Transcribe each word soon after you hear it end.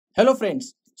Hello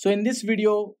friends, so in this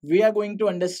video we are going to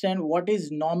understand what is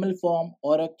normal form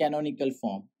or a canonical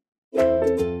form.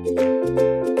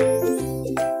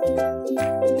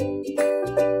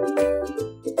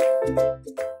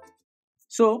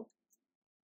 So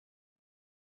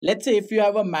let's say if you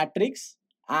have a matrix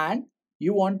and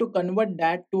you want to convert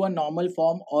that to a normal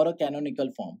form or a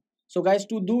canonical form. So guys,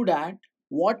 to do that,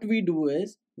 what we do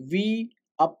is we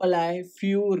apply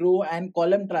few row and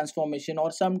column transformation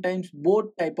or sometimes both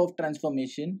type of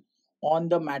transformation on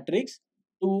the matrix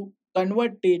to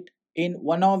convert it in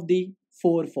one of the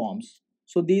four forms.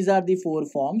 So these are the four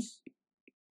forms.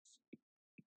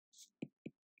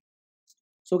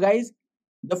 So guys,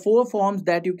 the four forms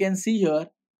that you can see here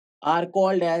are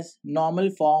called as normal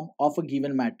form of a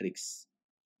given matrix.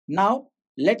 Now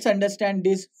let's understand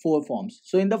these four forms.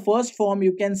 So in the first form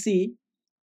you can see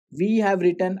we have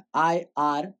written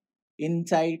IR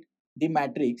inside the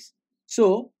matrix.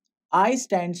 So I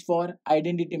stands for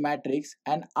identity matrix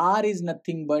and R is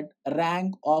nothing but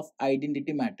rank of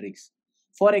identity matrix.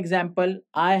 For example,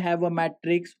 I have a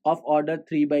matrix of order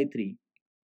 3 by 3.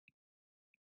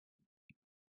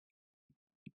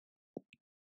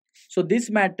 So this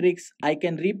matrix I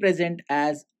can represent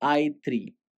as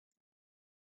I3.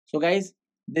 So guys,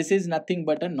 this is nothing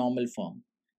but a normal form.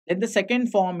 Then the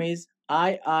second form is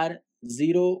IR000.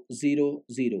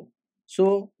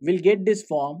 So we'll get this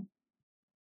form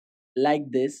like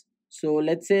this. So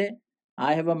let's say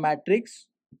I have a matrix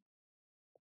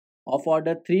of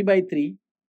order 3 by 3.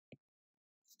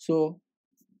 So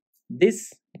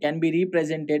this can be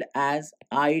represented as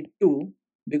I2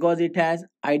 because it has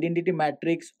identity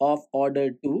matrix of order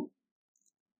 2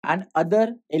 and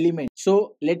other element.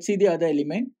 So let's see the other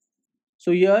element.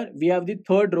 So here we have the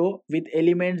third row with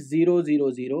elements 0,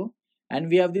 0, 0 and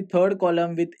we have the third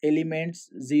column with elements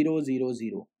 0, 0,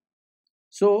 0.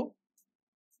 So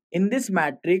in this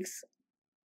matrix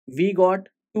we got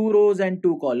two rows and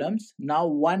two columns. Now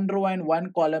one row and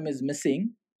one column is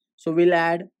missing. So we'll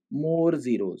add more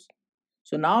zeros.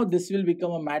 So now this will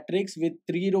become a matrix with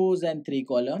three rows and three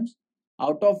columns,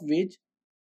 out of which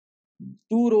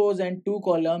two rows and two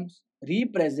columns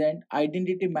represent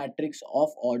identity matrix of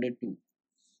order 2.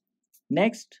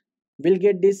 Next, we'll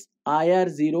get this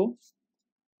IR0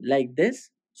 like this.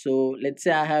 So let's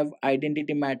say I have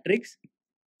identity matrix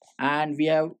and we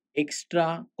have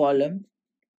extra column,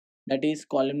 that is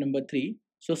column number 3.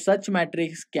 So such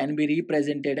matrix can be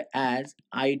represented as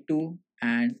I2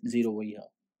 and 0 over here.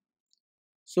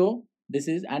 So this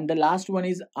is, and the last one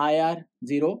is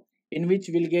IR0 in which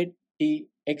we'll get the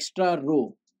extra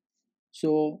row.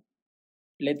 So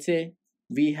let's say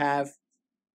we have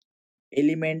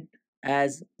element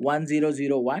as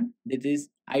 1001, this is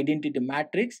identity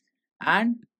matrix,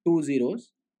 and two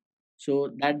zeros.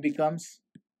 So that becomes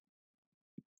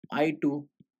I2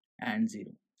 and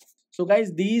 0. So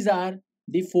guys, these are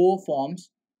the four forms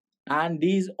and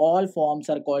these all forms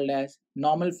are called as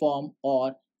normal form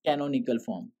or canonical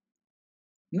form.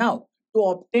 Now to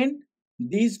obtain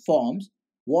these forms,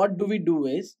 what do we do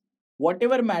is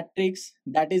whatever matrix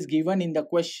that is given in the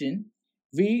question,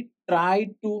 we try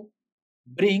to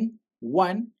bring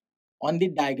 1 on the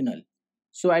diagonal.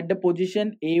 So at the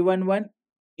position A11,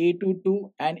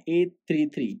 A22 and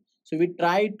A33. So we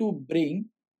try to bring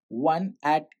 1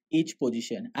 at each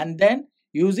position and then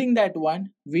using that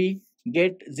one we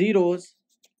get zeros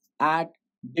at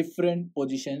different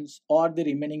positions or the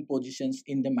remaining positions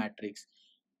in the matrix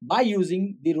by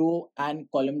using the row and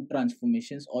column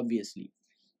transformations obviously.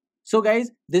 So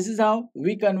guys, this is how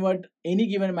we convert any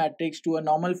given matrix to a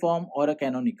normal form or a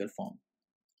canonical form.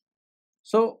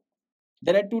 So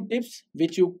there are two tips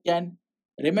which you can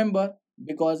remember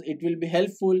because it will be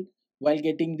helpful while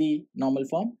getting the normal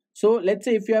form. So let's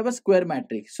say if you have a square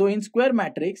matrix. So in square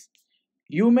matrix,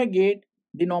 you may get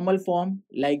the normal form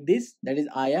like this, that is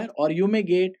IR, or you may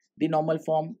get the normal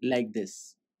form like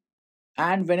this.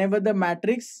 And whenever the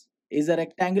matrix is a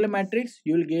rectangular matrix,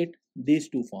 you will get these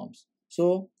two forms.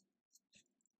 So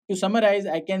to summarize,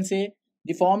 I can say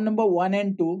the form number 1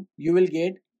 and 2 you will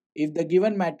get if the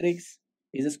given matrix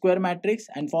is a square matrix,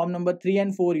 and form number 3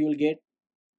 and 4 you will get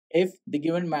if the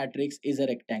given matrix is a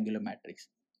rectangular matrix.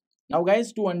 Now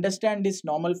guys, to understand this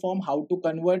normal form, how to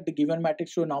convert the given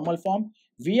matrix to a normal form,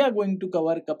 we are going to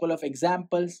cover a couple of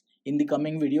examples in the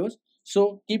coming videos.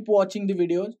 So keep watching the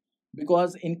videos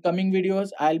because in coming videos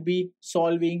I'll be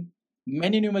solving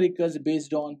many numericals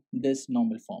based on this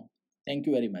normal form. Thank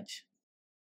you very much.